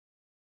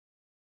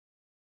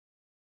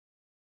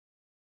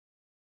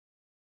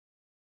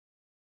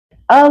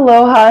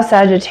Aloha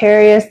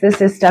Sagittarius,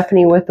 this is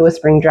Stephanie with the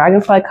Whispering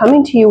Dragonfly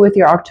coming to you with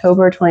your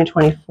October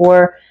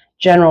 2024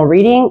 general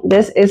reading.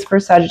 This is for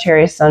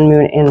Sagittarius, Sun,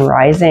 Moon, and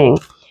Rising.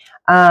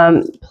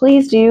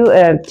 Please do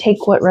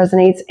take what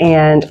resonates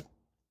and,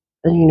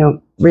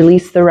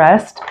 release the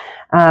rest.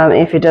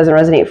 If it doesn't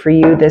resonate for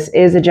you, this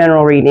is a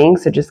general reading,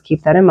 so just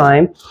keep that in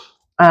mind.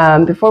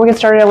 Before we get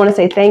started, I want to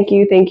say thank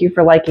you. Thank you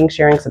for liking,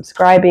 sharing,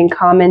 subscribing,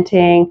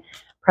 commenting,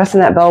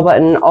 pressing that bell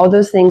button. All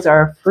those things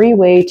are a free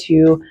way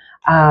to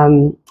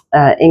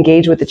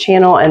engage with the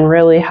channel and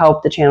really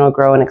help the channel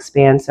grow and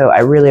expand. So I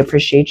really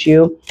appreciate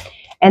you.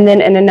 And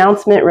then an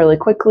announcement really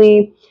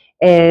quickly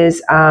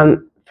is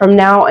from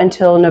now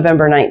until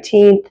November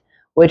 19th,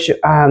 which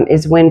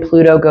is when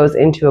Pluto goes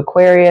into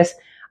Aquarius,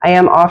 I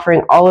am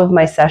offering all of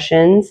my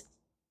sessions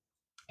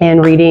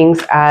and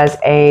readings as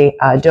a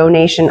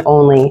donation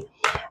only.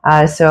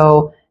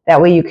 So that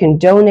way you can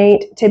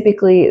donate.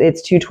 Typically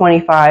it's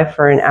 $225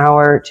 for an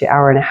hour to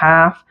hour and a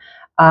half.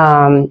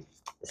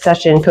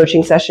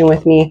 Coaching session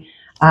with me.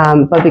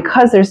 But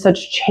because there's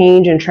such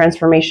change and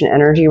transformation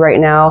energy right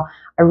now,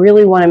 I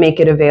really want to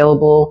make it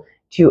available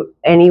to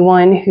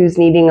anyone who's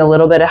needing a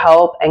little bit of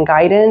help and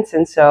guidance.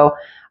 And so,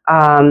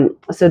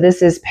 so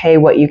this is pay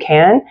what you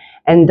can.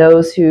 And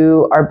those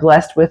who are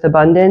blessed with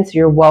abundance,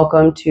 you're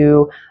welcome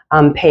to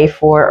pay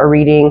for a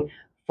reading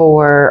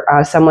for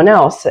someone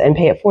else and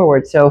pay it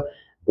forward. So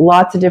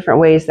lots of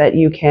different ways that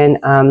you can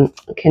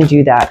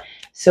do that.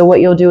 So what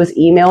you'll do is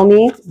email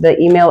me. The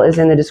email is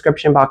in the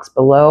description box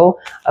below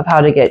of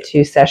how to get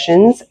to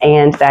sessions.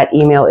 And that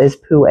email is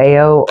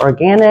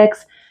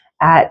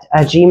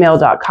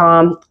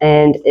pueoorganics@gmail.com.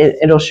 And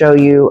it'll show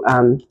you,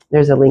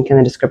 there's a link in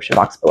the description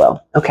box below.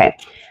 Okay,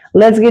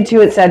 let's get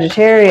to it,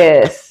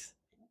 Sagittarius.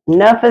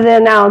 Enough of the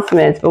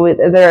announcements, but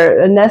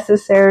they're a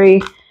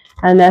necessary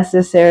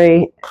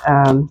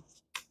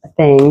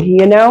thing,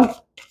 you know?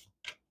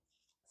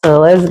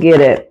 So let's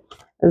get it.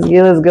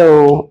 Let's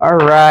go. All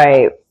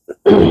right.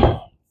 So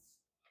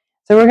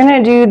we're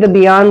going to do the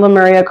Beyond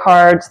Lemuria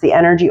cards, the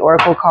Energy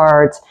Oracle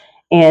cards,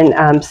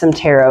 and some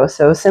tarot.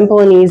 So simple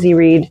and easy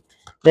read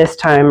this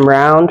time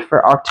round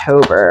for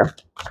October.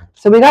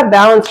 So we got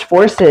Balanced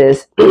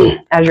Forces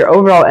as your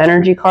overall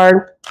energy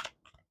card.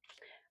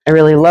 I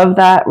really love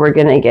that. We're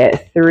going to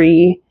get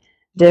 3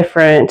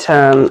 different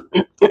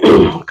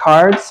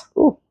cards.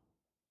 Ooh.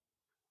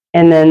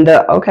 And then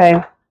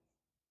so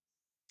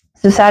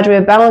Sag, we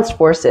have Balanced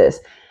Forces.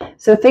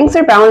 So things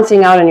are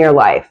balancing out in your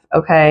life,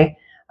 okay?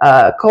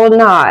 Cold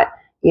and hot,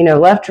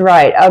 left,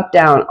 right, up,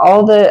 down,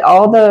 all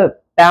the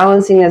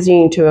balancing that's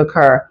needing to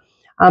occur.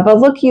 But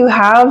look, you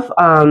have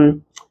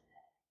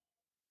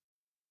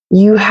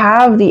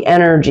the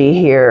energy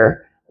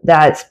here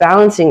that's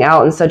balancing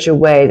out in such a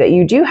way that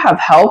you do have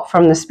help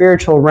from the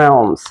spiritual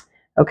realms,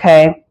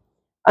 okay?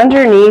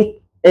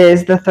 Underneath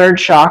is the 3rd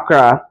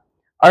chakra,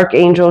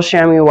 Archangel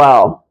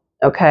Shamuel,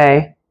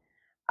 okay?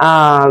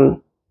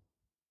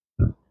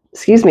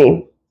 Excuse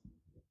me.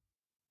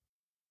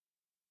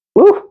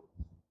 Woo.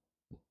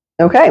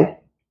 Okay.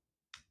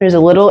 There's a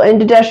little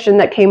indigestion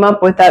that came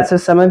up with that. So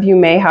some of you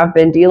may have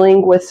been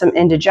dealing with some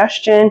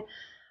indigestion.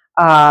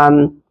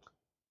 And,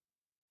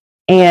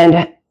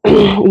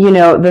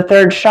 the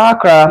 3rd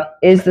chakra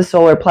is the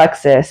solar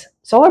plexus.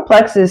 Solar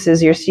plexus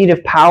is your seat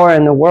of power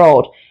in the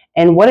world.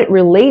 And what it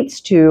relates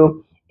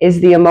to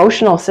is the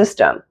emotional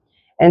system.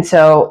 And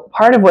so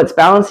part of what's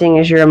balancing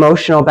is your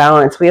emotional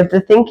balance. We have the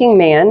thinking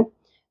man.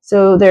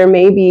 So there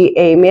may be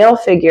a male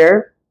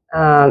figure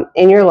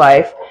in your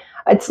life.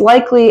 It's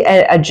likely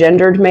a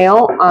gendered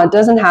male. It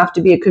doesn't have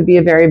to be. It could be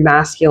a very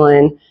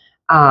masculine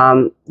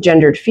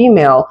gendered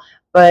female.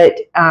 But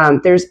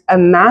there's a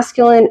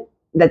masculine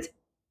that's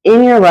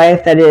in your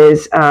life that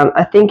is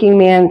a thinking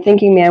man.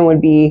 Thinking man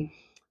would be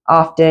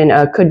often,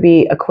 could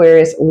be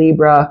Aquarius,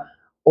 Libra,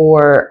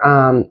 or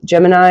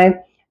Gemini,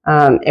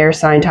 air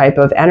sign type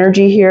of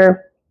energy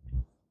here.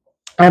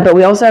 But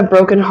we also have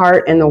broken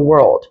heart in the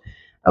world.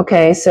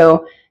 Okay,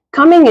 so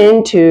coming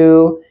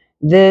into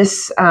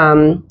this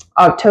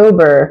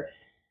October,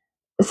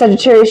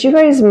 Sagittarius, you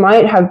guys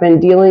might have been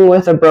dealing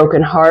with a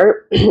broken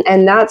heart,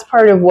 and that's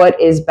part of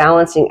what is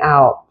balancing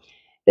out.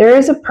 There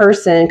is a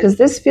person, because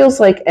this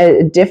feels like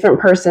a different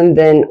person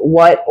than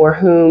what or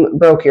whom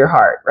broke your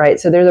heart, right?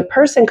 So there's a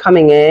person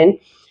coming in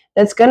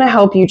that's going to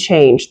help you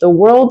change. The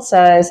world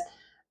says,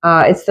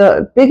 it's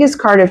the biggest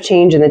card of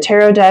change in the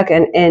tarot deck,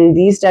 and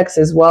these decks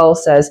as well,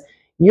 says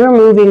you're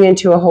moving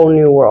into a whole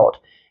new world.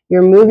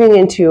 You're moving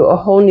into a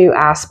whole new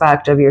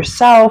aspect of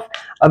yourself,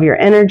 of your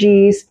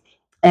energies,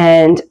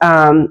 and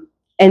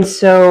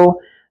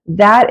so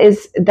that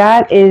is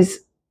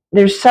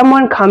there's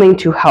someone coming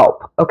to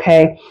help.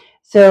 Okay,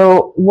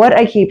 so what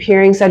I keep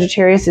hearing,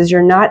 Sagittarius, is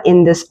you're not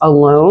in this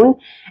alone,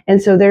 and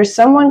so there's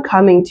someone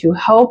coming to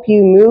help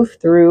you move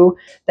through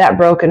that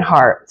broken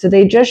heart. So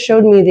they just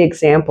showed me the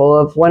example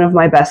of one of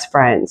my best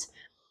friends.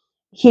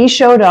 He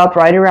showed up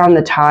right around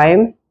the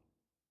time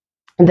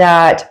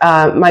that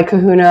my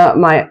kahuna,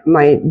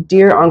 my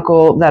dear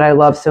uncle that I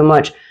love so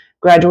much,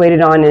 graduated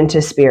on into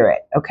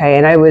spirit. Okay,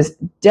 and I was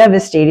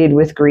devastated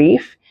with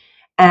grief.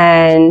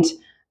 And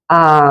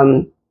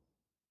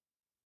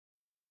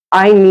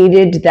I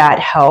needed that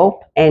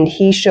help, and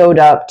he showed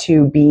up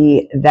to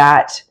be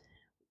that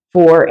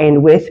for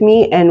and with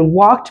me and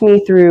walked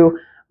me through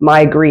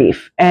my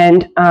grief,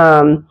 and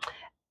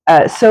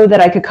so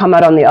that I could come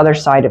out on the other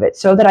side of it,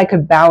 so that I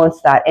could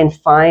balance that and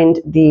find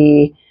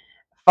the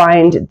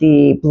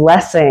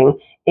blessing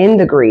in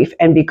the grief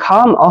and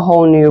become a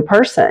whole new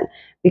person.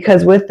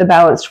 Because with the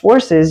balanced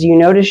forces, you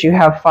notice you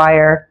have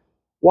fire,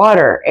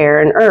 water,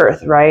 air, and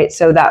earth, right?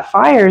 So that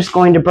fire is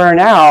going to burn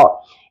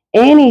out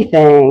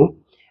anything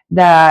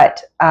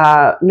that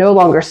no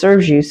longer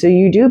serves you. So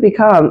you do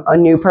become a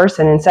new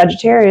person. And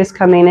Sagittarius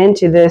coming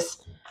into this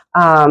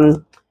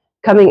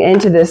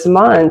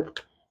month,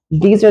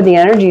 these are the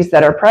energies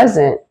that are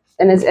present.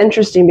 And it's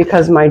interesting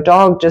because my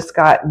dog just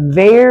got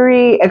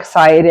very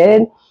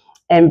excited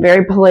and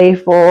very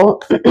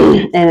playful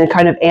and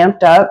kind of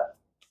amped up.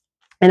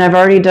 And I've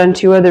already done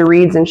 2 other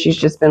reads, and she's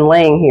just been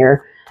laying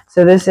here.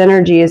 So this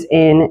energy is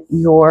in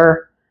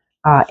your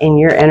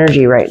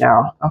energy right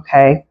now.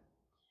 Okay.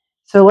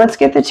 So let's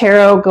get the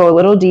tarot, go a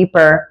little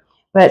deeper.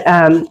 But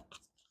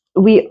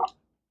we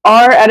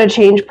are at a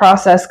change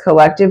process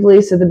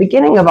collectively. So the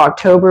beginning of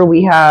October,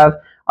 we have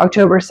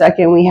October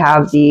 2nd, we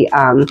have the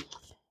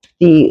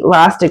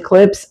last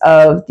eclipse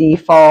of the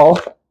fall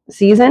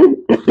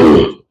season.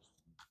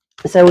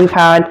 So we've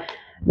had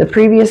the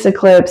previous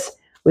eclipse,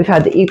 we've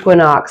had the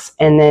equinox,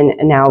 and then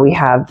now we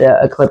have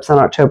the eclipse on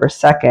October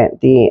 2nd,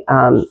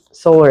 the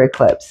solar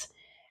eclipse.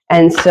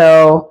 And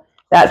so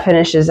that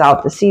finishes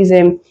out the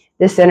season.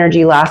 This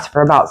energy lasts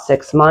for about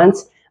 6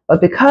 months.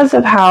 But because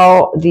of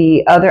how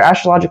the other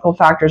astrological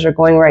factors are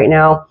going right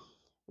now,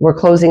 we're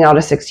closing out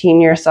a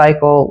 16-year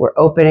cycle. We're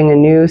opening a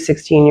new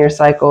 16-year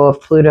cycle of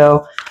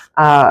Pluto.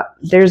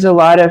 There's a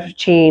lot of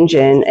change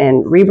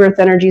and rebirth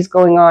energies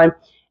going on.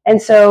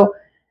 And so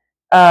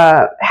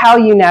how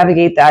you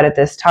navigate that at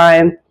this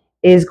time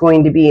is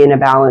going to be in a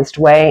balanced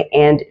way.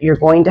 And you're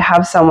going to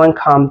have someone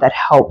come that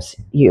helps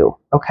you.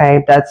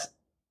 Okay,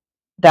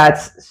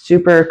 that's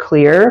super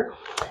clear.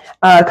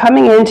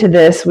 Coming into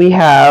this, we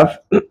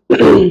have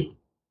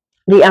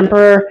the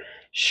Emperor,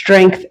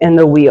 Strength, and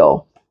the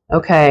Wheel.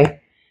 Okay.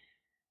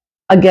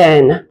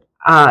 Again,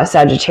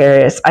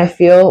 Sagittarius, I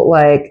feel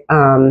like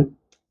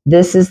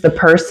this is the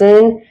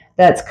person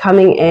that's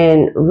coming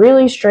in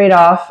really straight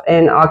off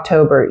in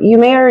October. You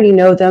may already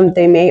know them.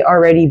 They may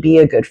already be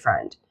a good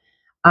friend.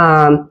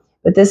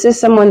 But this is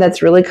someone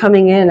that's really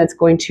coming in that's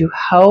going to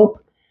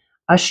help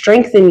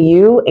strengthen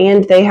you,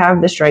 and they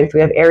have the strength.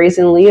 We have Aries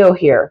and Leo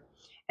here.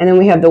 And then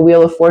we have the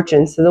Wheel of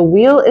Fortune. So the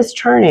wheel is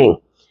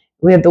turning.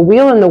 We have the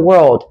wheel in the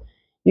world.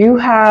 You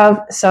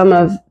have some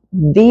of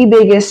the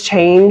biggest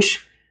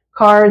change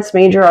cards,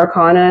 major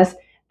arcanas.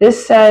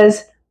 This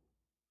says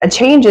a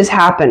change is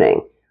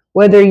happening.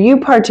 Whether you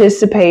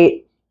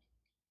participate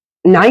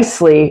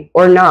nicely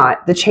or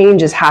not, the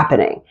change is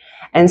happening.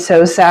 And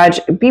so, Sag,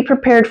 be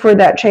prepared for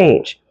that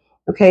change.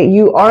 Okay,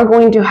 you are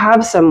going to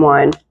have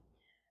someone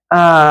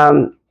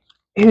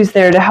who's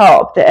there to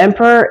help. The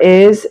Emperor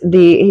is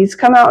he's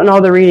come out in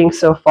all the readings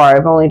so far.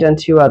 I've only done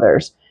 2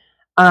 others.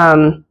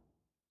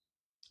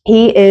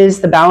 He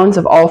is the balance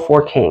of all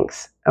 4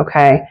 kings.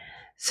 Okay,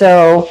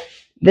 so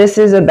this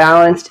is a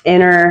balanced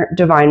inner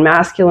divine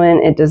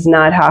masculine. It does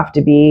not have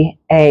to be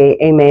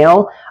a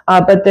male,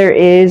 but there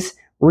is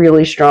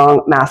really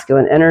strong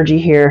masculine energy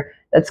here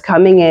that's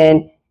coming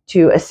in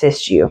to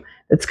assist you.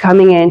 That's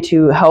coming in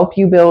to help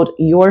you build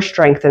your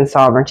strength and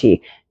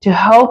sovereignty, to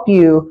help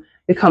you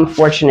become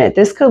fortunate.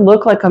 This could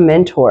look like a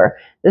mentor.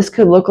 This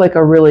could look like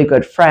a really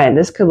good friend.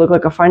 This could look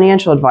like a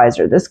financial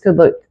advisor. This could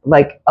look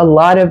like a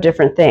lot of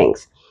different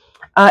things.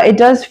 It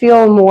does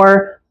feel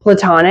more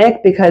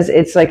platonic because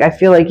it's like, I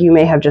feel like you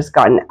may have just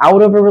gotten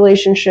out of a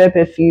relationship.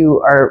 If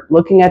you are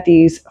looking at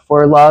these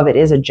for love, it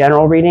is a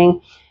general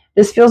reading.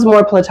 This feels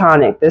more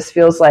platonic. This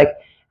feels like,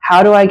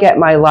 how do I get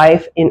my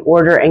life in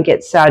order and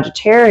get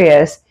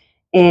Sagittarius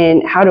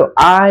in? How do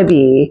I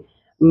be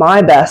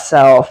my best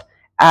self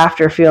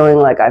after feeling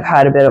like I've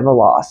had a bit of a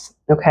loss?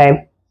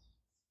 Okay.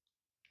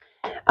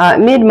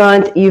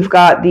 Mid-month, you've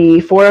got the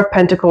 4 of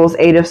Pentacles,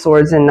 8 of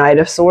Swords, and Knight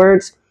of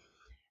Swords.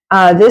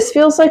 This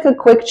feels like a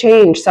quick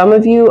change. Some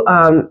of you,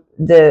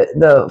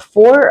 the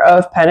 4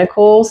 of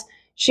Pentacles,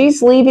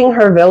 she's leaving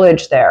her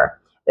village there.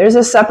 There's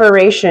a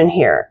separation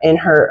here in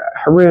her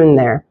rune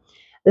there.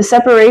 The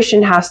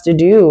separation has to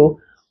do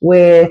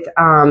with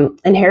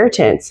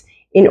inheritance.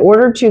 In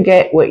order to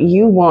get what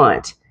you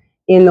want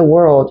in the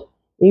world,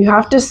 you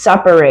have to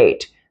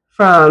separate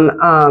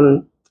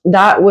from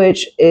that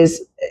which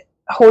is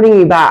holding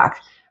you back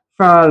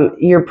from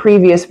your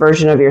previous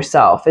version of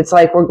yourself. It's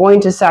like we're going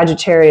to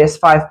Sagittarius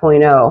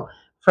 5.0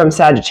 from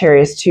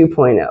Sagittarius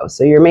 2.0.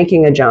 So you're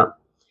making a jump.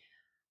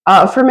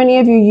 For many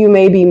of you, you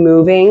may be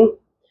moving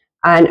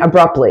and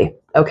abruptly.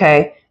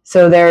 Okay.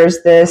 So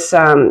there's this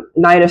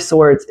Knight of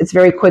Swords. It's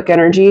very quick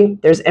energy.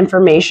 There's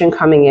information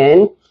coming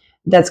in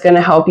that's going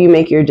to help you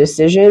make your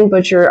decision,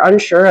 but you're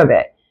unsure of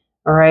it.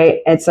 All right.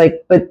 It's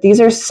like, but these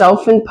are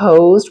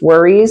self-imposed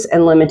worries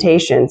and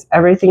limitations.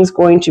 Everything's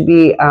going to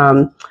be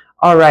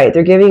All right,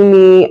 they're giving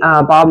me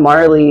Bob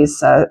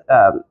Marley's,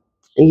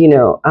 you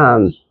know,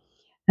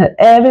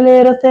 every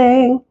little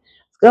thing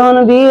is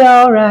gonna be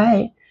all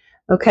right.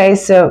 Okay,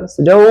 so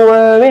don't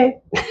worry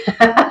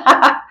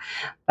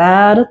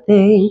about a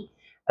thing.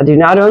 I do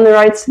not own the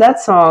rights to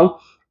that song,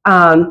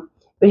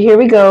 but here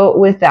we go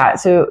with that.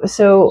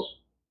 So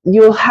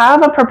you'll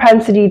have a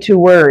propensity to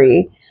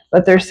worry,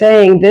 but they're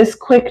saying this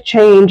quick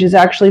change is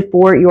actually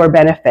for your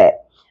benefit.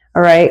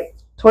 All right,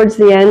 towards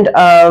the end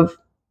of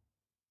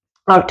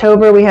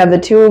October, we have the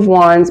Two of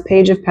Wands,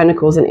 Page of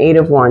Pentacles, and Eight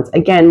of Wands.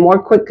 Again,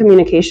 more quick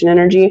communication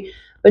energy.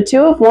 But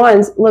Two of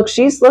Wands, look,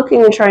 she's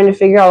looking and trying to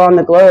figure out on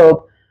the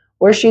globe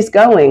where she's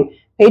going.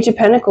 Page of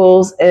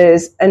Pentacles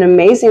is an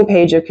amazing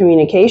page of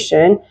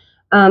communication,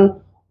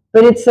 but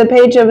it's the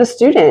page of a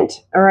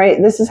student, all right?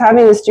 This is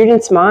having the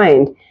student's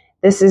mind.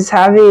 This is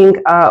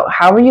having,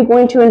 how are you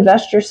going to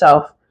invest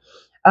yourself?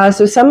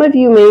 So some of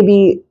you may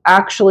be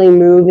actually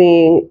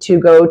moving to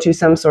go to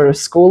some sort of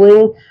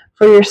schooling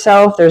for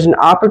yourself. There's an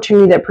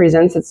opportunity that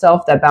presents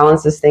itself that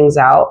balances things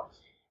out.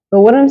 But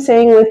what I'm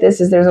saying with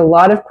this is there's a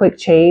lot of quick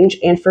change.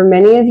 And for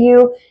many of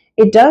you,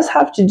 it does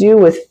have to do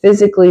with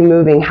physically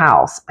moving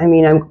house. I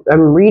mean,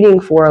 I'm reading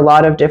for a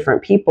lot of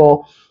different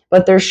people,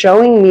 but they're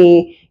showing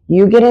me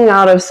you getting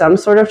out of some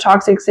sort of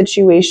toxic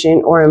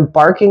situation or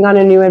embarking on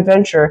a new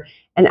adventure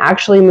and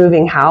actually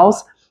moving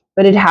house.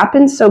 But it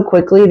happens so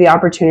quickly, the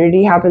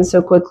opportunity happens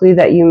so quickly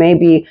that you may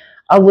be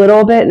a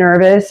little bit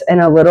nervous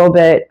and a little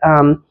bit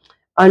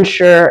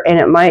unsure, and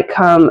it might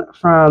come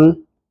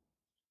from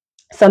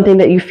something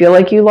that you feel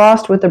like you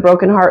lost with the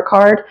broken heart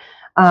card.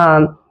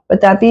 But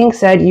that being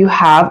said, you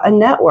have a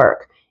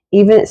network,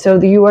 even so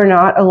that you are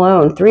not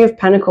alone. Three of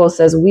Pentacles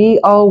says we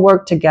all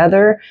work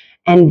together,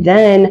 and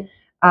then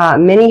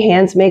many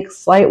hands make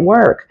slight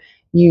work.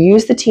 You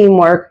use the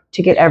teamwork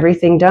to get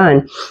everything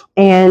done,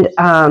 and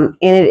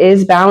it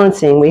is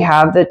balancing. We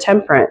have the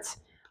Temperance.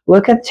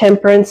 Look at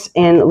Temperance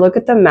and look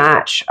at the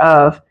match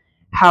of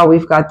how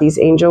we've got these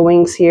angel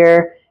wings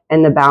here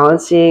and the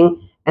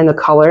balancing and the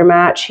color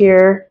match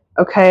here.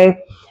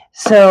 Okay,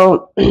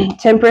 so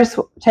Temperance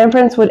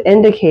would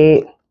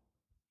indicate,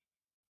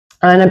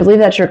 and I believe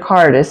that's your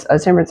card, is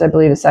Temperance, I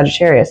believe, is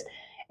Sagittarius.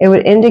 It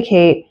would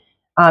indicate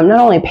not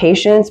only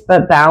patience,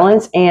 but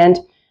balance, and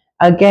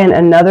again,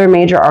 another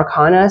major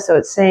arcana. So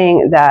it's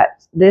saying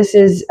that this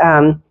is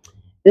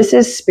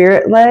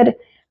spirit-led.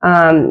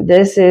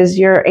 This is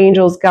your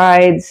angels,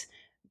 guides,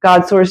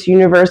 God, source,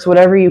 universe,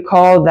 whatever you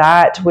call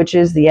that, which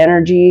is the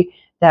energy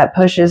that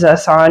pushes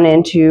us on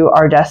into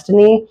our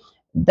destiny.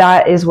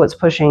 That is what's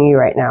pushing you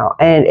right now.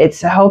 And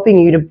it's helping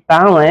you to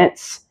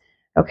balance.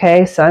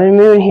 Okay, Sun and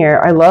Moon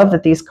here. I love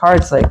that these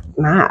cards like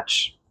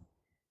match.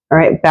 All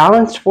right,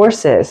 balanced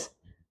forces,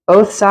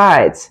 both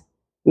sides,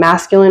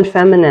 masculine,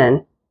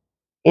 feminine,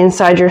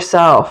 inside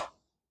yourself,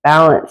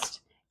 balanced.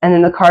 And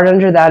then the card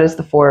under that is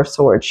the Four of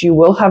Swords. You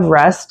will have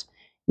rest.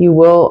 You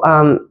will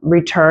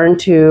return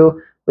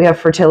to, we have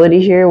fertility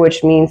here,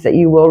 which means that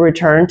you will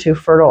return to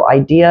fertile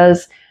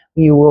ideas.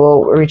 You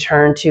will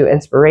return to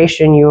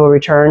inspiration. You will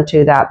return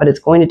to that, but it's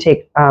going to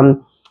take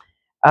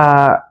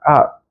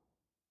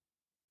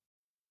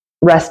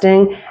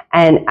resting.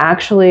 And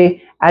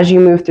actually, as you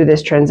move through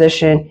this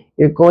transition,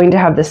 you're going to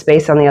have the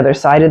space on the other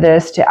side of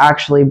this to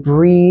actually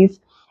breathe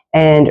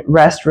and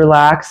rest,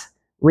 relax,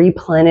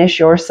 replenish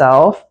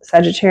yourself,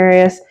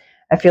 Sagittarius.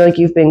 I feel like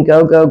you've been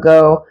go, go,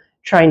 go,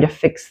 trying to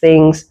fix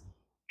things,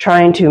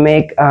 trying to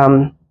make,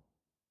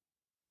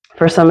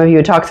 for some of you,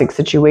 a toxic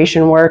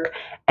situation work.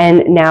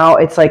 And now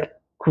it's like,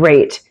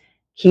 great,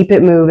 keep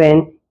it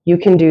moving. You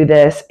can do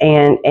this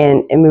and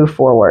move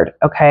forward.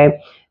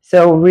 Okay.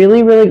 So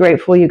really, really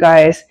grateful, you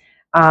guys.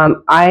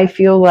 I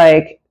feel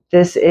like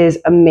this is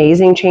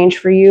amazing change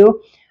for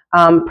you.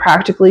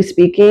 Practically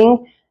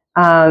speaking,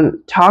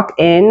 talk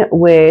in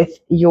with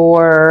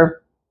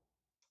your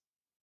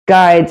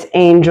guides,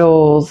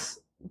 angels,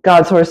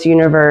 God, source,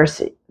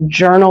 universe,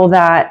 journal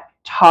that,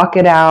 talk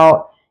it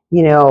out,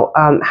 you know,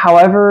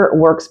 however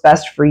works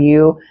best for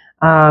you,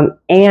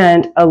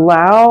 and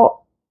allow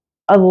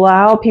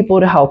people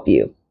to help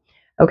you.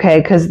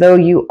 Okay. Because though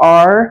you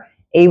are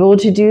able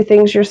to do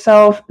things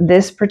yourself,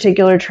 this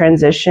particular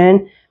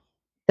transition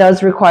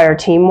does require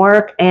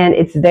teamwork, and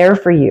it's there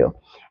for you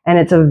and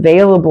it's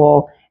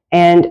available.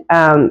 And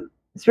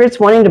Spirit's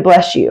wanting to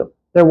bless you.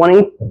 They're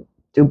wanting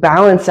to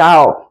balance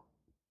out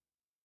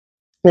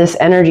this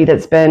energy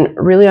that's been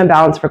really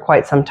unbalanced for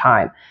quite some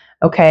time.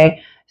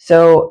 Okay.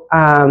 So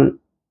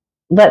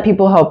let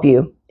people help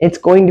you. It's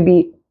going to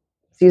be,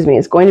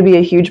 it's going to be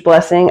a huge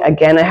blessing.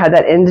 Again, I had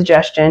that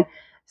indigestion.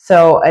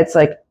 So it's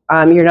like,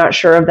 you're not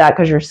sure of that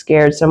because you're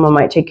scared someone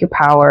might take your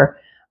power.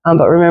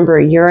 But remember,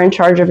 you're in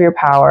charge of your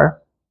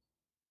power.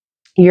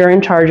 You're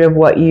in charge of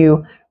what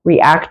you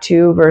react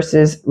to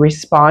versus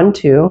respond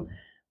to.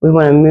 We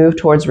want to move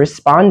towards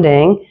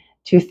responding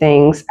to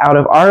things out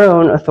of our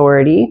own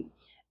authority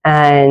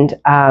and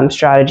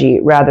strategy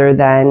rather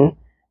than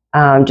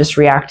just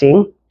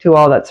reacting to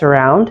all that's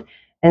around.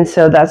 And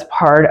so that's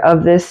part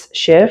of this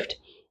shift.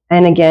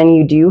 And again,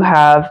 you do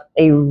have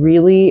a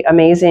really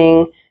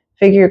amazing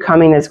figure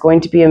coming that's going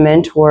to be a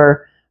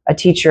mentor, a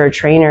teacher, a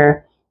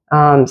trainer,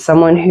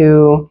 someone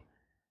who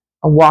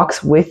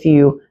walks with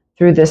you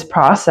through this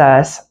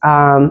process,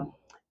 and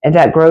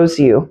that grows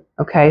you.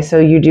 Okay, so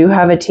you do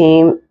have a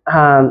team,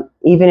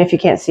 even if you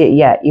can't see it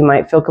yet. You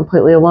might feel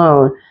completely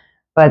alone,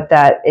 but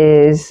that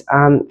is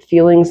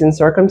feelings and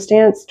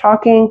circumstance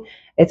talking.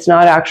 It's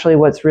not actually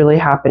what's really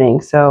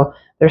happening. So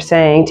they're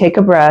saying, take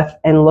a breath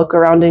and look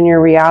around in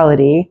your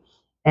reality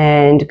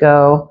and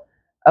go,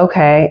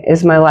 okay,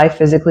 is my life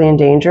physically in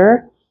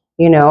danger?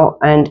 You know,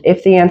 and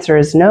if the answer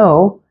is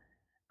no,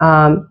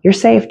 you're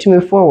safe to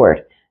move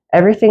forward.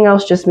 Everything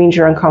else just means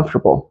you're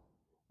uncomfortable.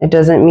 It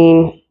doesn't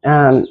mean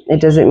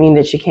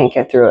that you can't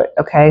get through it.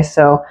 Okay,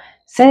 so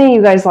sending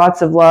you guys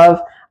lots of love.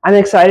 I'm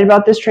excited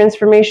about this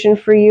transformation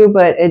for you,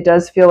 but it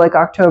does feel like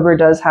October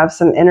does have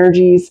some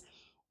energies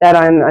that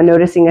I'm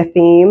noticing a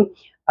theme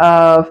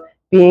of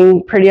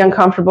being pretty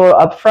uncomfortable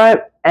up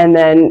front, and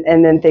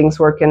then things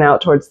working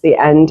out towards the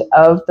end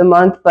of the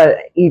month. But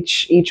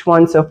each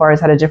one so far has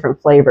had a different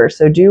flavor.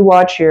 So do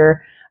watch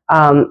your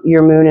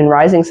moon and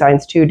rising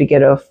signs too to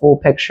get a full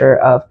picture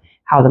of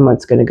how the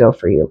month's going to go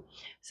for you.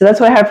 So that's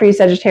what I have for you,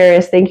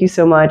 Sagittarius. Thank you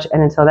so much.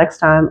 And until next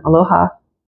time, aloha.